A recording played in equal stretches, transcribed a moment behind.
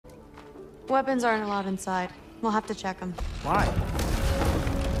Weapons aren't allowed inside. We'll have to check them. Why?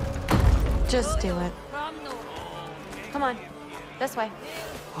 Just do it. Come on. This way.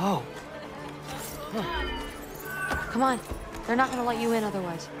 Oh. Come on. They're not gonna let you in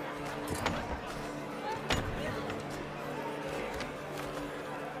otherwise.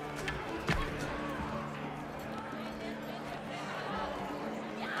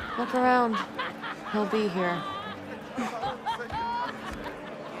 Look around. He'll be here.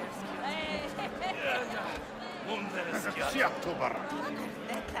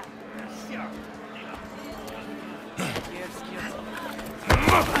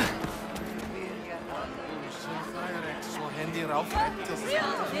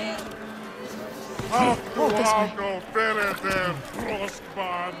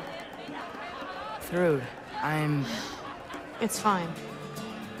 Through. It's fine.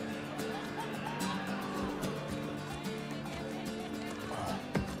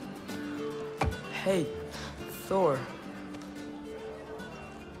 Hey, Thor.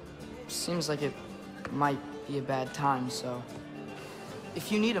 Seems like it might be a bad time, so...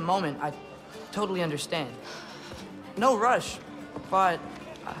 If you need a moment, I totally understand. No rush, but...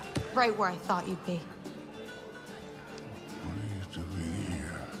 Right where I thought you'd be. What are you doing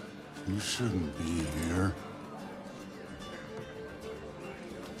here? You shouldn't be here.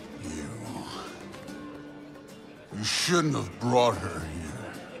 You shouldn't have brought her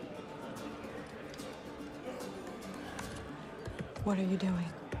here. What are you doing?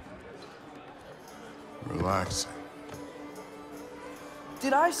 Relaxing.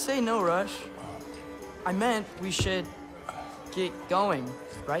 Did I say no rush? I meant we should get going,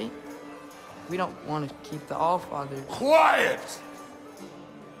 right? We don't want to keep the Allfather... Quiet!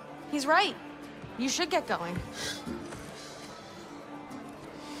 He's right. You should get going.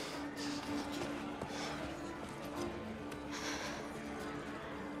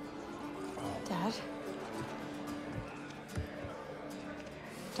 Dad?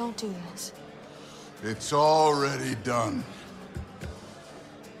 Don't do this. It's already done.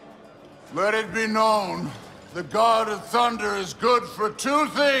 Let it be known, the God of Thunder is good for two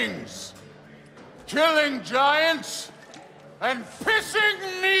things. Killing giants and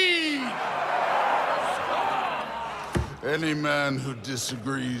pissing me! Any man who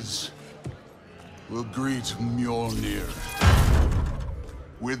disagrees will greet Mjolnir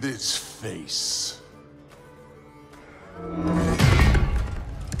with its face.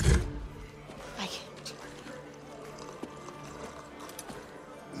 I can't.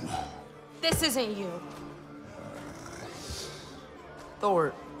 This isn't you.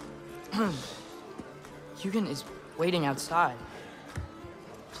 Thor... Hugin is waiting outside.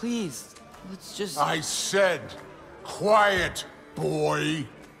 Please, let's just... I said, quiet, boy.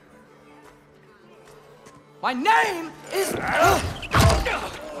 My name is...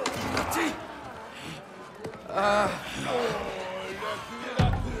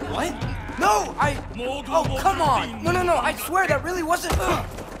 What? No, Oh, come on! No, I swear that really wasn't...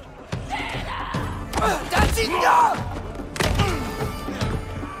 That's enough!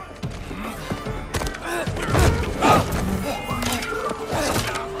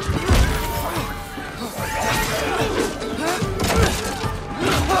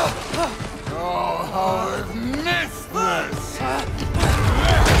 Oh, how I've missed this!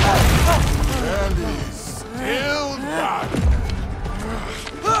 And he's still got it.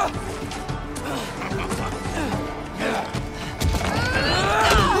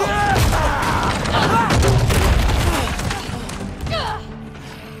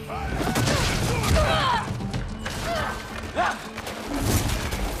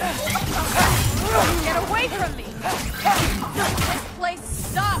 Get away from me! This place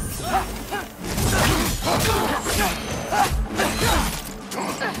sucks!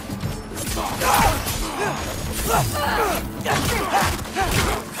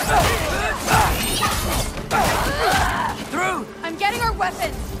 Through! I'm getting our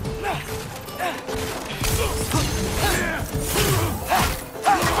weapons!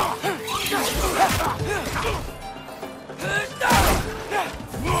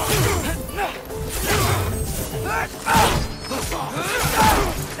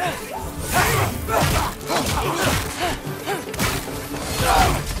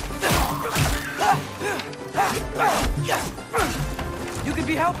 You could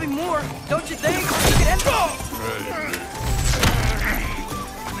be helping more, don't you think? You could end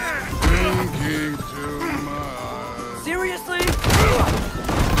Thinking too much. Seriously?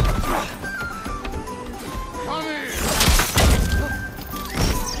 Come here.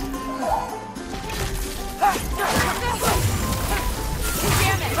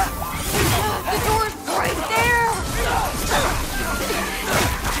 Damn it! The door's right there!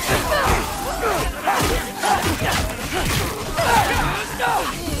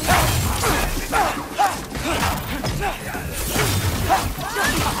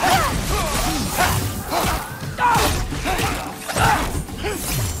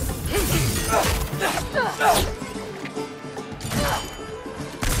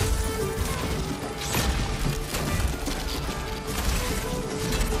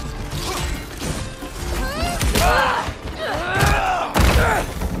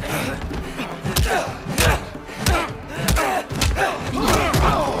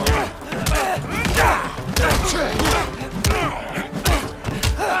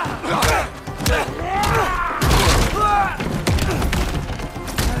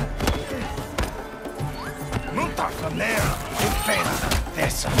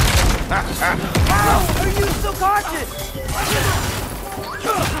 How are you still conscious?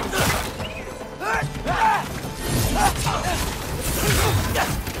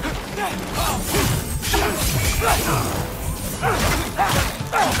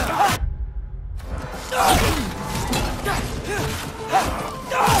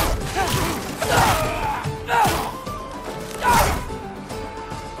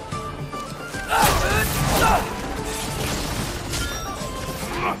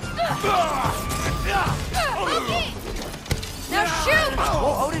 Now shoot!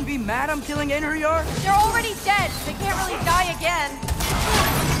 Will Odin be mad I'm killing Einherjar? They're already dead. They can't really die again.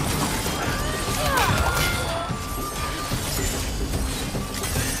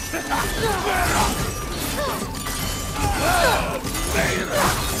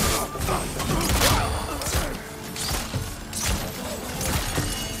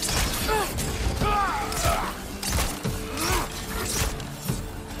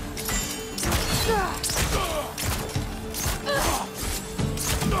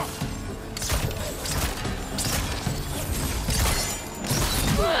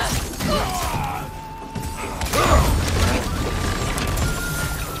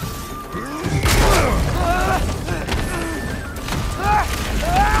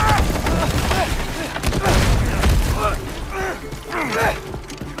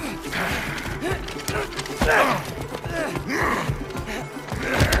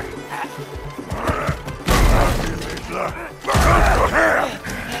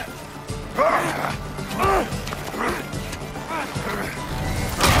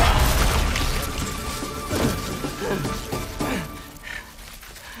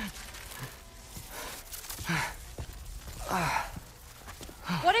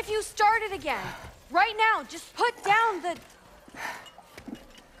 What if you start it again? Right now, just put down the...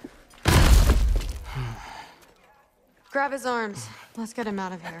 Grab his arms. Let's get him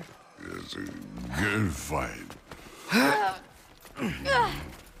out of here. It's a good fight.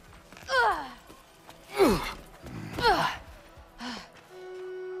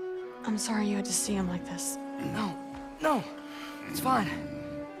 I'm sorry you had to see him like this. No, it's fine.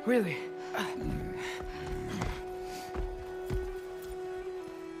 Really.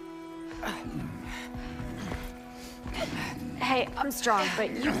 Hey, I'm strong, but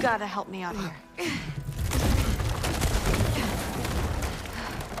you've got to help me out here.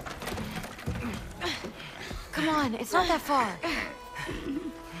 Come on, it's not that far.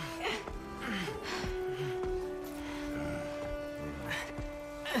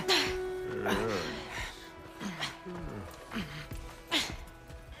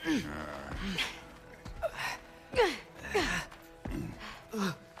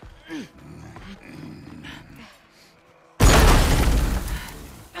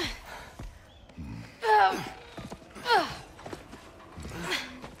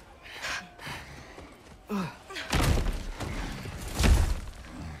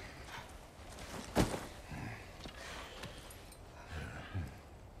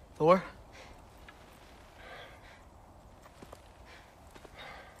 Thor?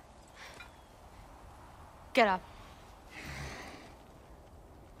 Get up.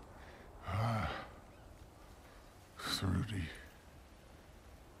 Thrudy.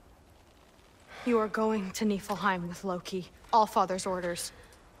 You are going to Niflheim with Loki. Allfather's orders.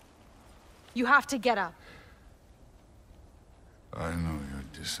 You have to get up. I know you're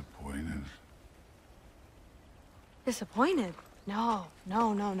disappointed. Disappointed? No.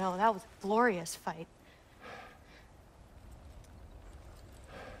 That was a glorious fight.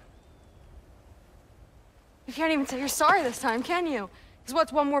 You can't even say you're sorry this time, can you? Because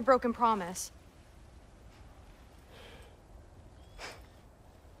what's one more broken promise?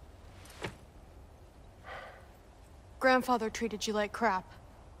 Grandfather treated you like crap.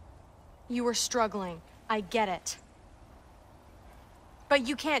 You were struggling. I get it. But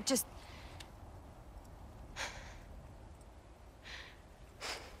you can't just...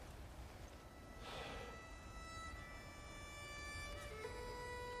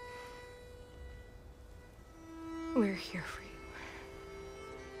 We're here for you.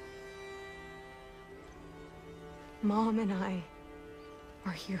 Mom and I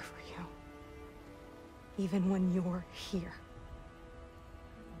are here for you. Even when you're here.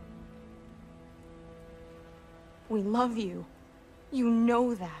 We love you. You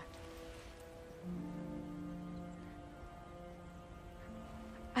know that.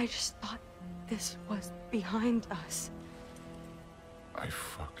 I just thought this was behind us. I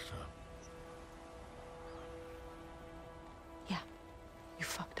fucked up. Yeah, you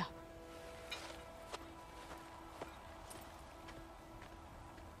fucked up.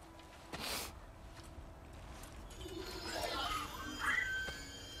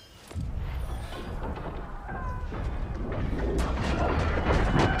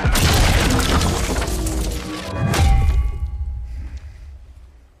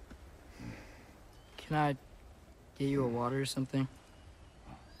 Can I get you a water or something?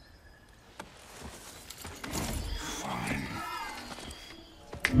 Fine.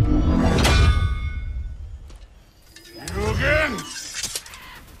 You again?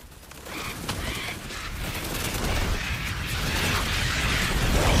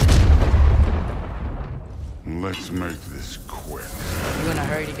 Let's make this quick. You in a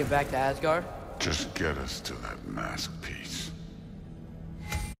hurry to get back to Asgard? Just get us to that mask piece.